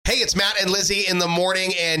it's Matt and Lizzie in the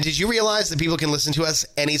morning. And did you realize that people can listen to us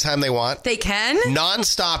anytime they want? They can?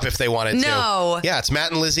 Non-stop if they wanted to. No. Yeah, it's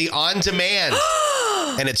Matt and Lizzie on demand.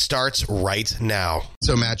 And it starts right now.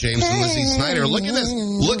 So Matt James and Lizzie Snyder, look at this.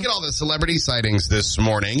 Look at all the celebrity sightings this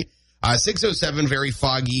morning. 6:07, very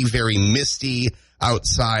foggy, very misty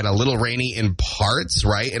outside, a little rainy in parts,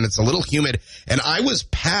 right? And it's a little humid. And I was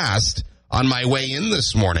passed on my way in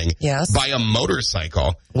this morning by a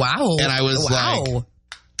motorcycle. Wow. And I was like,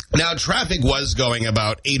 now traffic was going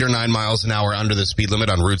about 8 or 9 miles an hour under the speed limit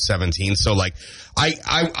on Route 17. So like,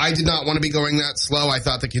 I did not want to be going that slow. I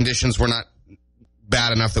thought the conditions were not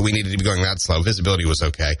bad enough that we needed to be going that slow. Visibility was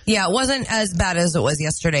okay. Yeah, it wasn't as bad as it was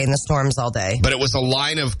yesterday in the storms all day. But it was a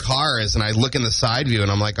line of cars, and I look in the side view, and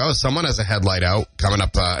I'm like, oh, someone has a headlight out coming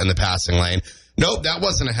up in the passing lane. Nope, that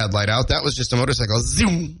wasn't a headlight out. That was just a motorcycle.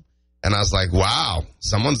 Zoom. And I was like, wow,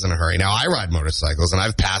 someone's in a hurry. Now, I ride motorcycles, and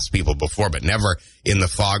I've passed people before, but never in the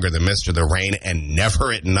fog or the mist or the rain, and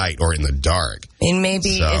never at night or in the dark. And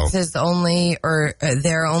maybe it's his only, or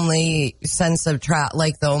their only sense of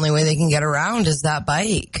like the only way they can get around is that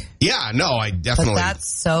bike. Yeah, no, I definitely. But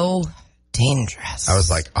that's so dangerous. I was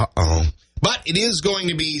like, uh-oh. But it is going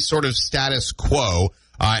to be sort of status quo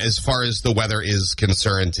as far as the weather is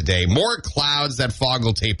concerned today. More clouds, that fog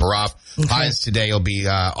will taper off. Okay. Highs today will be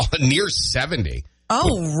near 70.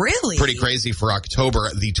 Oh, really? Pretty crazy for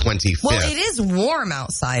October the 25th. Well, it is warm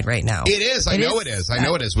outside right now. It is. I know it is. I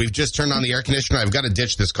know it is. We've just turned on the air conditioner. I've got to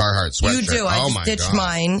ditch this Carhartt sweatshirt. You do. I just ditched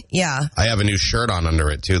mine. Yeah. I have a new shirt on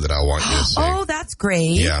under it, too, that I'll want you to see. Oh, that's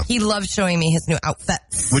great. Yeah. He loves showing me his new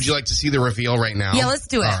outfits. Would you like to see the reveal right now? Yeah, let's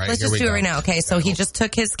do it. Right, let's just do it right now. Okay, so he just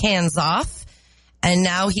took his cans off. And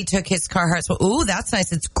now he took his Carhartt. So, ooh, that's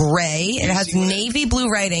nice. It's gray. It has navy blue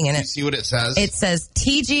writing in it. You see what it says? It says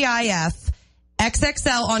TGIF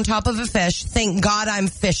XXL on top of a fish. Thank God I'm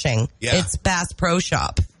fishing. Yeah. It's Bass Pro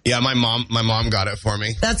Shop. Yeah, my mom got it for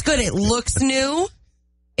me. That's good. It looks new.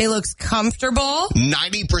 It looks comfortable.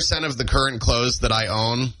 90% of the current clothes that I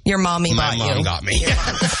own, your mommy bought you. My mom got me.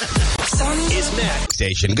 Is Matt.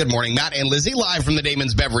 Station. Good morning, Matt and Lizzie, live from the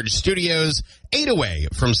Damon's Beverage Studios, 8 away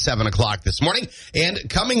from 7 o'clock this morning. And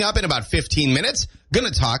coming up in about 15 minutes,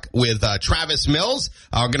 going to talk with Travis Mills.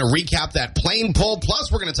 We're going to recap that plane pull.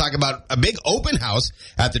 Plus, we're going to talk about a big open house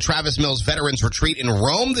at the Travis Mills Veterans Retreat in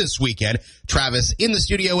Rome this weekend. Travis in the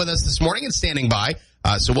studio with us this morning and standing by.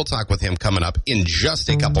 So we'll talk with him coming up in just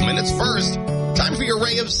a couple minutes. First, time for your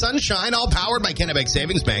ray of sunshine, all powered by Kennebec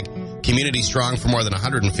Savings Bank. Community strong for more than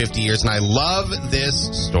 150 years, and I love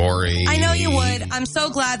this story. I know you would. I'm so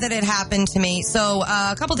glad that it happened to me. So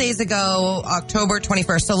a couple days ago, October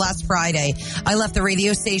 21st, so last Friday, I left the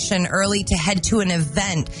radio station early to head to an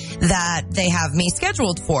event that they have me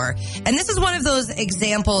scheduled for. And this is one of those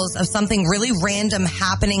examples of something really random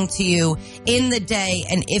happening to you in the day,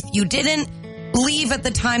 and if you didn't leave at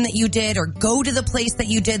the time that you did or go to the place that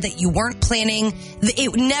you did that you weren't planning,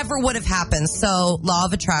 it never would have happened. So law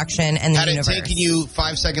of attraction and the universe. Had it taken you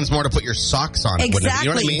 5 seconds more to put your socks on, exactly. Wouldn't it? You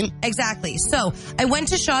know what I mean? Exactly. So I went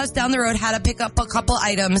to Shaw's down the road, had to pick up a couple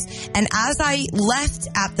items, and as I left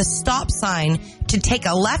at the stop sign to take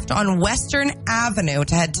a left on Western Avenue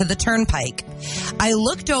to head to the turnpike, I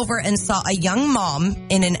looked over and saw a young mom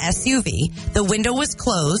in an SUV. The window was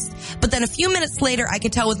closed, but then a few minutes later, I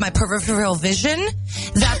could tell with my peripheral vision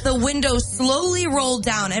that the window slowly rolled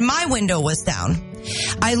down, and my window was down.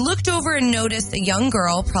 I looked over and noticed a young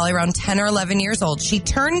girl, probably around 10 or 11 years old. She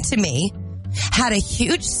turned to me, had a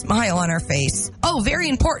huge smile on her face. Oh, very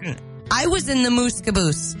important. I was in the Moose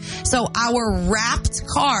Caboose. So our wrapped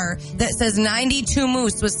car that says 92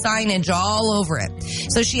 Moose was signage all over it.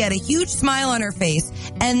 So she had a huge smile on her face,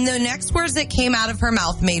 and the next words that came out of her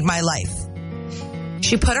mouth made my life.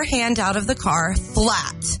 She put her hand out of the car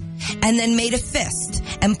flat and then made a fist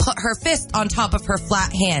and put her fist on top of her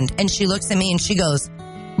flat hand. And she looks at me and she goes,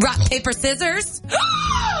 rock, paper, scissors?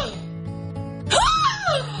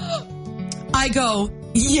 I go,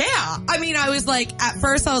 yeah. I mean, I was like, at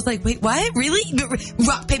first I was like, wait, what? Really?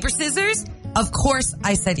 Rock, paper, scissors? Of course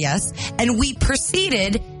I said yes. And we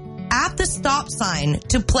proceeded at the stop sign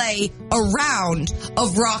to play a round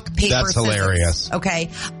of rock, paper, scissors. That's hilarious. Okay.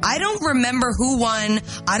 I don't remember who won.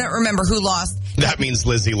 I don't remember who lost. That means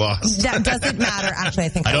Lizzie lost. That doesn't matter. Actually, I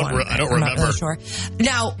think I won. I don't I'm remember. Not really sure.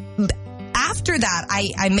 Now, after that,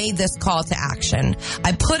 I made this call to action.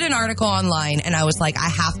 I put an article online and I was like, I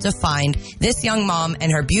have to find this young mom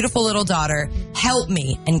and her beautiful little daughter. Help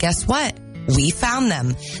me. And guess what? We found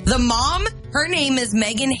them. The mom Her name is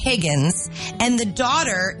Megan Higgins, and the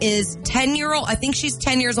daughter is 10-year-old. I think she's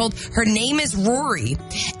 10 years old. Her name is Rory.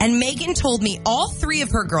 And Megan told me all three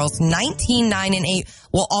of her girls, 19, 9, and 8,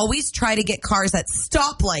 will always try to get cars at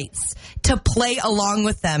stoplights to play along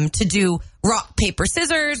with them, to do rock, paper,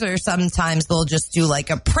 scissors, or sometimes they'll just do like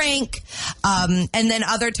a prank. And then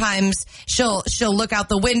other times she'll look out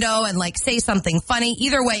the window and like say something funny.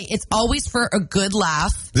 Either way, it's always for a good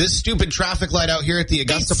laugh. This stupid traffic light out here at the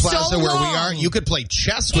Augusta Plaza where we are, you could play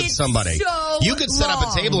chess with somebody. You could set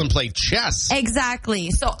up a table and play chess.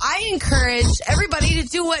 Exactly. So I encourage everybody to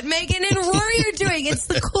do what Megan and Rory are doing. It's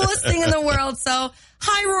the coolest thing in the world. So,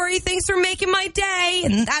 hi, Rory. Thanks for making my day.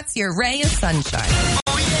 And that's your ray of sunshine.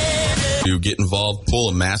 To get involved, pull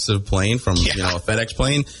a massive plane from a FedEx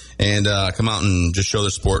plane, and come out and just show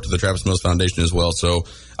their support to the Travis Mills Foundation as well. So,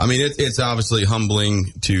 I mean, it's obviously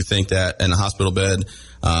humbling to think that in a hospital bed.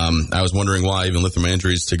 I was wondering why I even lived through my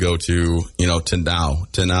injuries to go to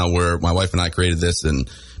now where my wife and I created this, and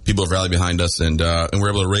people have rallied behind us, and we're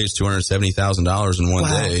able to raise $270,000 in one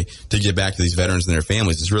day to give back to these veterans and their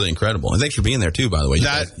families. It's really incredible. And thanks for being there too, by the way.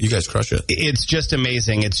 You guys crush it. It's just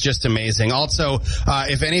amazing. It's just amazing. Also,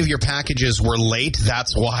 if any of your packages were late,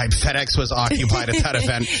 that's why FedEx was occupied at that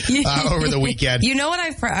event over the weekend. You know what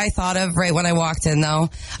I thought of right when I walked in, though?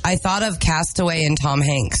 I thought of Castaway and Tom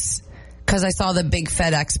Hanks. Because I saw the big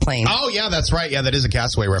FedEx plane. Oh, yeah, that's right. Yeah, that is a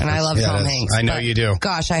Castaway reference. And I love Tom Hanks. I know you do.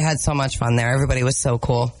 Gosh, I had so much fun there. Everybody was so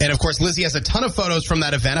cool. And, of course, Lizzie has a ton of photos from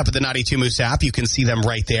that event up at the 92 Moose app. You can see them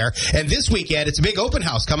right there. And this weekend, it's a big open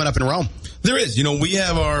house coming up in Rome. There is. You know, we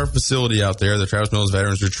have our facility out there, the Travis Mills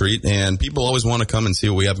Veterans Retreat, and people always want to come and see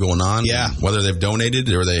what we have going on. Yeah. Whether they've donated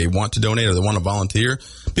or they want to donate or they want to volunteer.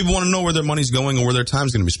 People want to know where their money's going and where their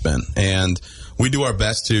time's going to be spent. And we do our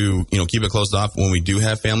best to, keep it closed off when we do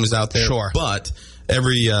have families out there. Sure. But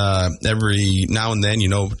every now and then,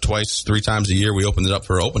 twice, 3 times a year, we open it up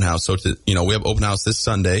for open house. So, we have open house this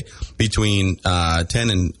Sunday between 10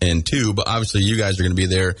 and 2. But obviously, you guys are going to be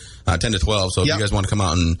there 10 to 12. So if you guys want to come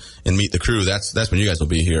out and meet the crew, that's when you guys will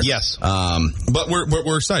be here. Yes. But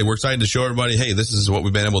we're excited. We're excited to show everybody, hey, this is what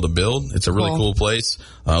we've been able to build. It's a really cool place.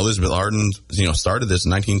 Elizabeth Arden, started this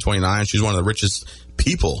in 1929. She's one of the richest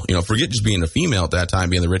people, forget just being a female at that time,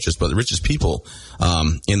 being the richest, but the richest people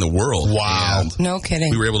in the world. Wow. And no kidding.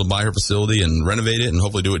 We were able to buy her facility and renovate it and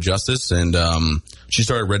hopefully do it justice. And she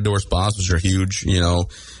started Red Door Spas, which are huge,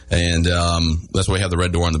 and that's why we have the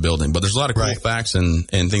red door on the building. But there's a lot of cool facts and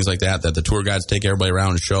things like that the tour guides take everybody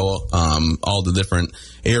around and show all the different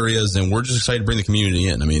areas. And we're just excited to bring the community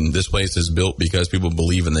in. I mean, this place is built because people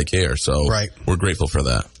believe and they care. So we're grateful for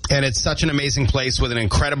that. And it's such an amazing place with an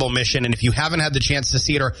incredible mission. And if you haven't had the chance to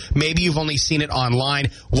see it, or maybe you've only seen it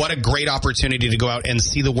online, what a great opportunity to go out and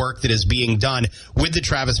see the work that is being done with the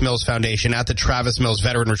Travis Mills Foundation at the Travis Mills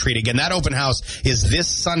Veteran Retreat. Again, that open house is this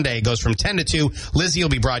Sunday. It goes from 10 to 2. Lizzie will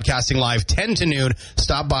be broadcasting live 10 to noon.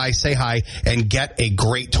 Stop by, say hi, and get a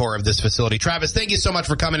great tour of this facility. Travis, thank you so much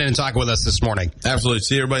for coming in and talking with us this morning. Absolutely.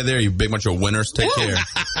 See everybody there. You big bunch of winners. Take care.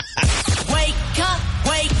 Wake up.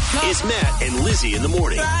 It's Matt and Lizzie in the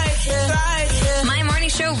morning. My morning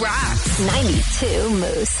show rocks. 92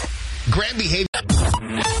 Moose. Grand behavior.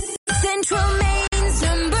 Central Maine's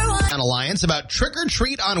 #1 Alliance about Trick or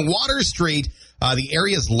Treat on Water Street, the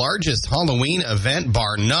area's largest Halloween event,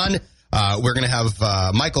 bar none. We're going to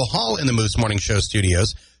have Michael Hall in the Moose Morning Show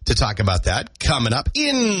studios to talk about that coming up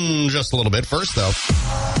in just a little bit. First, though,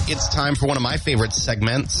 it's time for one of my favorite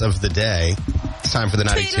segments of the day. It's time for the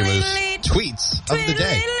 92 Moose tweets of the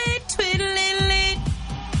day.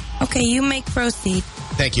 Okay, you make proceed.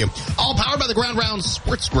 Thank you. All powered by the Ground Round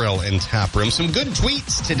Sports Grill and Tap Room. Some good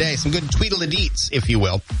tweets today. Some good tweedle-a-deets, if you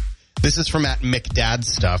will. This is from @McDad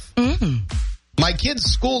Stuff. My kid's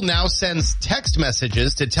school now sends text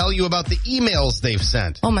messages to tell you about the emails they've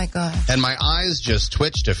sent. Oh, my God. And my eyes just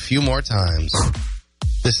twitched a few more times.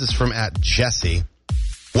 This is from @Jesse.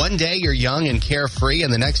 One day you're young and carefree,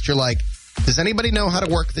 and the next you're like, does anybody know how to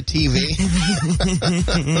work the TV?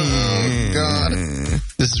 Oh, God.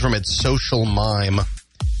 This is from its Social Mime.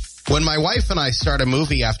 When my wife and I start a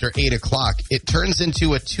movie after 8 o'clock, it turns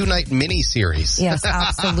into a 2-night miniseries. Yes,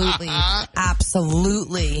 absolutely.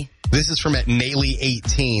 Absolutely. This is from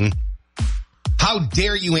 @Naley18. How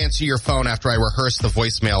dare you answer your phone after I rehearsed the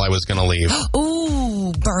voicemail I was going to leave?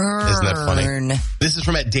 Ooh, burn. Isn't that funny? This is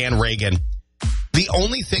from @Dan Reagan. The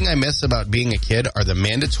only thing I miss about being a kid are the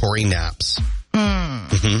mandatory naps.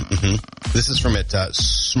 This is from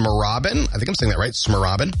Smarabin. I think I'm saying that right.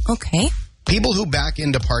 Smarabin. Okay. People who back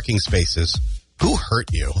into parking spaces. Who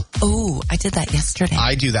hurt you? Oh, I did that yesterday.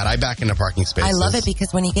 I do that. I back into parking spaces. I love it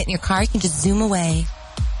because when you get in your car, you can just zoom away.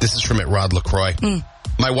 This is from Rod LaCroix.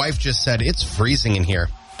 My wife just said, it's freezing in here.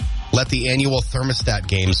 Let the annual thermostat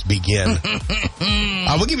games begin.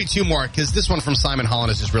 We'll give you two more, because this one from Simon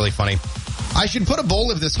Holland is just really funny. I should put a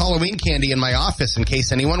bowl of this Halloween candy in my office in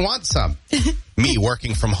case anyone wants some. Me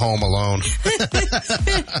working from home alone.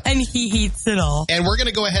 And he eats it all. And we're going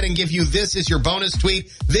to go ahead and give you This Is Your Bonus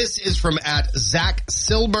Tweet. This is from @Zach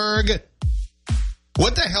Silberg.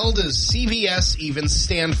 What the hell does CVS even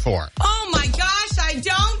stand for? Oh my gosh, I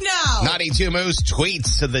don't know. 92 Moose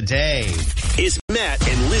tweets of the day. Is Matt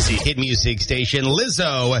and Lizzie. Hit music station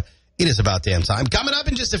Lizzo. It is about damn time. Coming up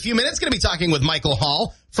in just a few minutes, going to be talking with Michael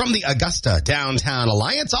Hall from the Augusta Downtown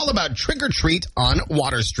Alliance, all about Trick or Treat on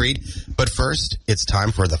Water Street. But first, it's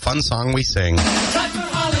time for the fun song we sing. Time for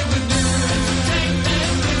Hollywood news.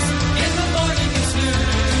 In the morning it's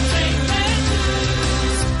entertainment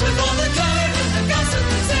news. With all the color and the gossip,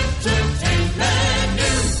 it's entertainment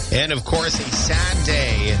news. And of course, a sad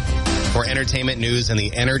day for entertainment news in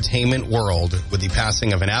the entertainment world with the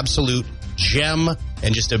passing of an absolute gem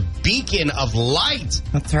and just a beacon of light.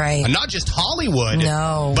 That's right. And not just Hollywood,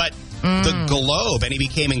 No. but the globe. And he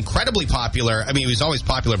became incredibly popular. I mean, he was always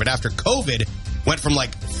popular, but after COVID, went from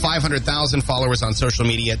like 500,000 followers on social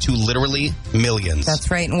media to literally millions. That's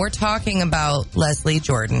right. And we're talking about Leslie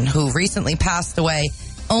Jordan, who recently passed away.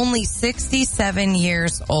 Only 67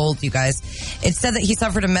 years old, you guys. It said that he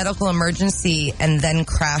suffered a medical emergency and then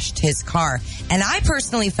crashed his car. And I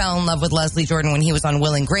personally fell in love with Leslie Jordan when he was on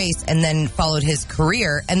Will and Grace and then followed his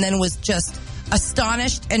career and then was just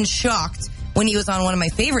astonished and shocked when he was on one of my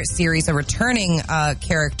favorite series, a returning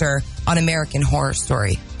character on American Horror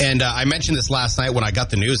Story. And I mentioned this last night when I got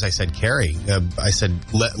the news. I said, Carrie, I said,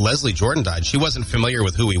 Leslie Jordan died. She wasn't familiar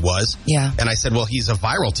with who he was. Yeah. And I said, well, he's a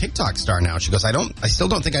viral TikTok star now. She goes, I still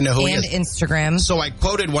don't think I know who he And is. Instagram. So I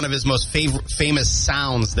quoted one of his most famous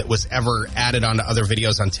sounds that was ever added onto other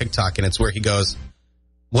videos on TikTok. And it's where he goes,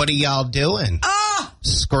 what are y'all doing?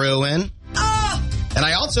 Screwing. And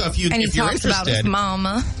I also, if And he you're talks about his interested,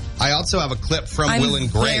 mama. I also have a clip from Will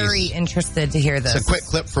and Grace. I'm very interested to hear this. It's a quick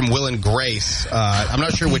clip from Will and Grace. I'm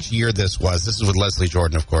not sure which year this was. This is with Leslie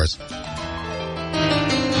Jordan, of course.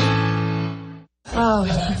 Oh,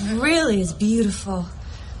 it really is beautiful.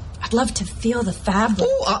 I'd love to feel the fabric.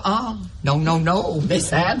 No,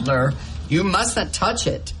 Miss Adler. You mustn't touch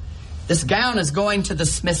it. This gown is going to the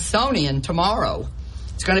Smithsonian tomorrow.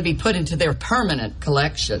 It's going to be put into their permanent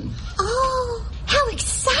collection. Oh, how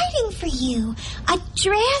exciting for you. A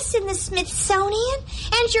dress in the Smithsonian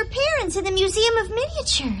and your parents in the Museum of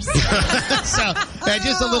Miniatures. So,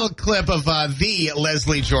 just a little clip of the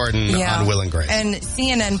Leslie Jordan on Will and Grace. And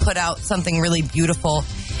CNN put out something really beautiful.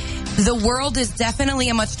 The world is definitely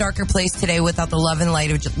a much darker place today without the love and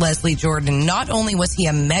light of Leslie Jordan. Not only was he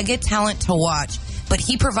a mega talent to watch, but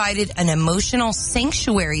he provided an emotional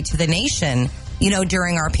sanctuary to the nation,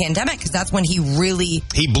 during our pandemic, because that's when he really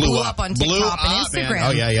blew up on TikTok and Instagram. Man.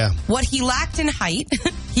 Oh, yeah. What he lacked in height,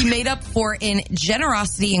 he made up for in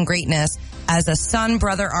generosity and greatness as a son,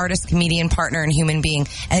 brother, artist, comedian, partner, and human being.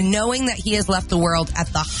 And knowing that he has left the world at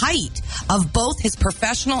the height of both his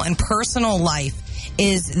professional and personal life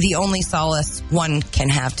is the only solace one can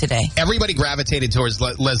have today. Everybody gravitated towards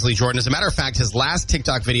Leslie Jordan. As a matter of fact, his last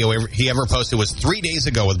TikTok video he ever posted was 3 days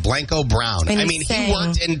ago with Blanco Brown. And he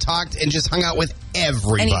worked and talked and just hung out with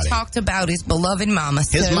everybody. And he talked about his beloved mama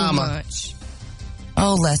so much.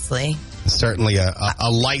 Oh, Leslie. Certainly a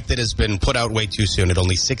light that has been put out way too soon at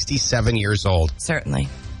only 67 years old. Certainly.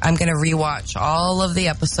 I'm going to rewatch all of the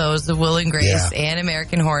episodes of Will and Grace and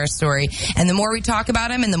American Horror Story. And the more we talk about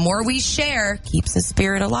him and the more we share, keeps his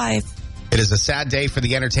spirit alive. It is a sad day for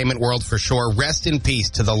the entertainment world for sure. Rest in peace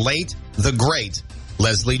to the late, the great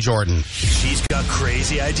Leslie Jordan. She's got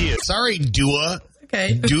crazy ideas. Sorry, Dua.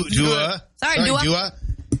 Okay. Dua. Sorry, Dua.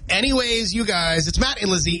 Anyways, you guys, it's Matt and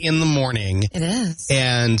Lizzie in the morning. It is.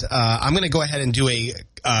 And I'm going to go ahead and do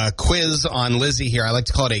a quiz on Lizzie here. I like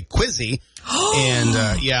to call it a quizzy. And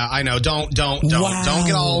I know. Don't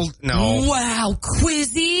get all Wow,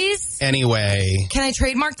 quizzies. Anyway, can I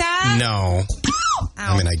trademark that? No.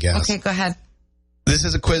 I mean, I guess. Okay, go ahead. This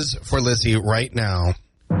is a quiz for Lizzie right now.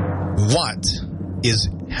 What is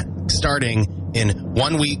starting in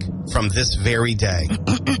 1 week from this very day?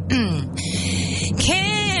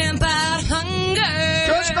 Camp Out Hunger.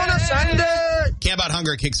 Just on a Sunday. Camp Out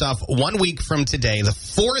Hunger kicks off 1 week from today, the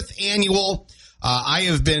 4th annual. I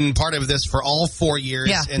have been part of this for all 4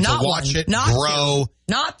 years, and to watch it grow,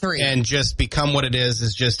 not 3, and just become what it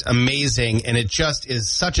is just amazing. And it just is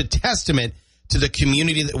such a testament to the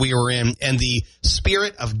community that we were in and the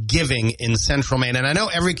spirit of giving in Central Maine. And I know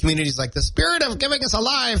every community is like, the spirit of giving is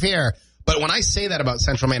alive here. But when I say that about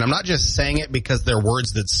Central Maine, I'm not just saying it because they're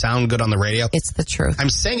words that sound good on the radio. It's the truth. I'm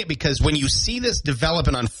saying it because when you see this develop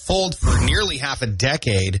and unfold for nearly half a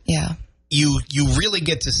decade, you really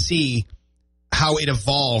get to see how it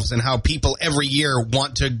evolves and how people every year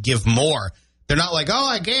want to give more. They're not like, oh,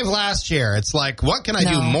 I gave last year. It's like, what can I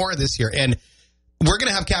do more this year? And we're going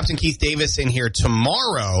to have Captain Keith Davis in here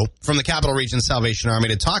tomorrow from the Capital Region Salvation Army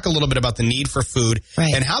to talk a little bit about the need for food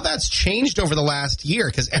and how that's changed over the last year.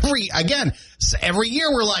 Because every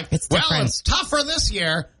year we're like, it's tougher this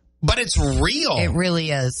year, but it's real. It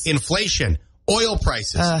really is. Inflation, oil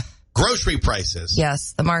prices, grocery prices.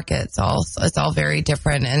 Yes, the market. It's all very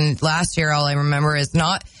different. And last year, all I remember is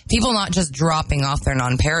people not just dropping off their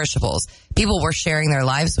non-perishables. People were sharing their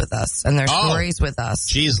lives with us and their stories with us.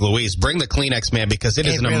 Jeez Louise, bring the Kleenex, man, because it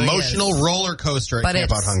is an really emotional roller coaster at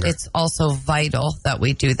Camp Out Hunger. It's also vital that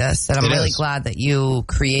we do this. And I'm really glad that you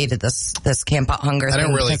created this Camp Out Hunger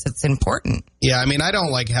thing because it's important. Yeah, I mean, I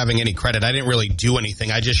don't like having any credit. I didn't really do anything.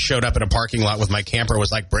 I just showed up in a parking lot with my camper,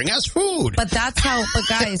 was like, bring us food. But guys, that's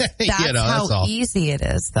how easy it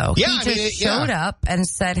is, though. Yeah, he just showed up and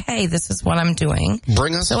said, hey, this is what I'm doing.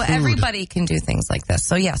 Bring us food. Everybody can do things like this.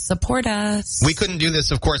 So, support us. We couldn't do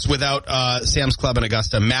this, of course, without Sam's Club in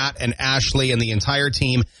Augusta. Matt and Ashley and the entire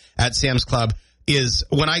team at Sam's Club is,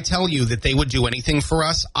 when I tell you that they would do anything for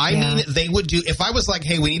us, I mean they would do, if I was like,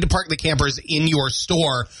 hey, we need to park the campers in your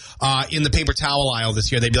store in the paper towel aisle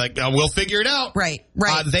this year, they'd be like, we'll figure it out. Right.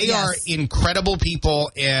 They are incredible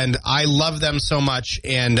people, and I love them so much,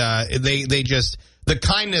 and they just, the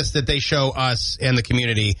kindness that they show us and the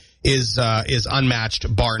community is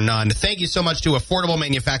unmatched, bar none. Thank you so much to Affordable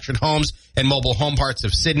Manufactured Homes and Mobile Home Parts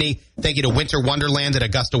of Sydney. Thank you to Winter Wonderland at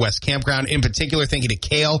Augusta West Campground. In particular, thank you to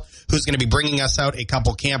Kale, who's going to be bringing us out a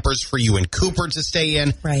couple campers for you and Cooper to stay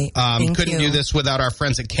in. Right. Couldn't do this without our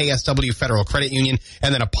friends at KSW Federal Credit Union,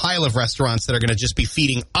 and then a pile of restaurants that are going to just be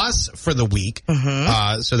feeding us for the week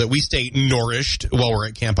so that we stay nourished while we're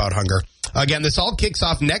at Camp Out Hunger. Again, this all kicks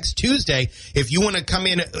off next Tuesday. If you want to come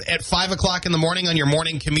in at 5 o'clock in the morning on your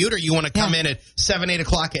morning commute, or you want to come in at 7, 8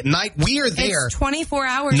 o'clock at night, we are there. It's 24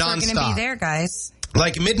 hours non-stop. We're going to be there, guys.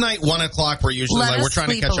 Like midnight, 1 o'clock, we're usually we're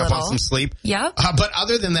trying to catch up on some sleep. Yep. But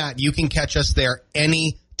other than that, you can catch us there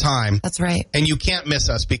any time. That's right. And you can't miss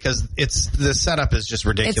us because the setup is just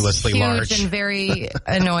ridiculously large. It's huge and very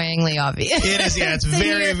annoyingly obvious. It is, it's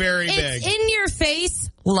very, very big. It's in your face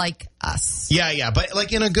like us. Yeah, but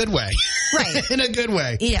like in a good way. Right. In a good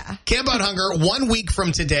way. Yeah. Camp Out Hunger, 1 week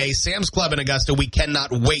from today, Sam's Club in Augusta. We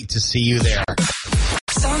cannot wait to see you there.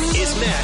 Is Matt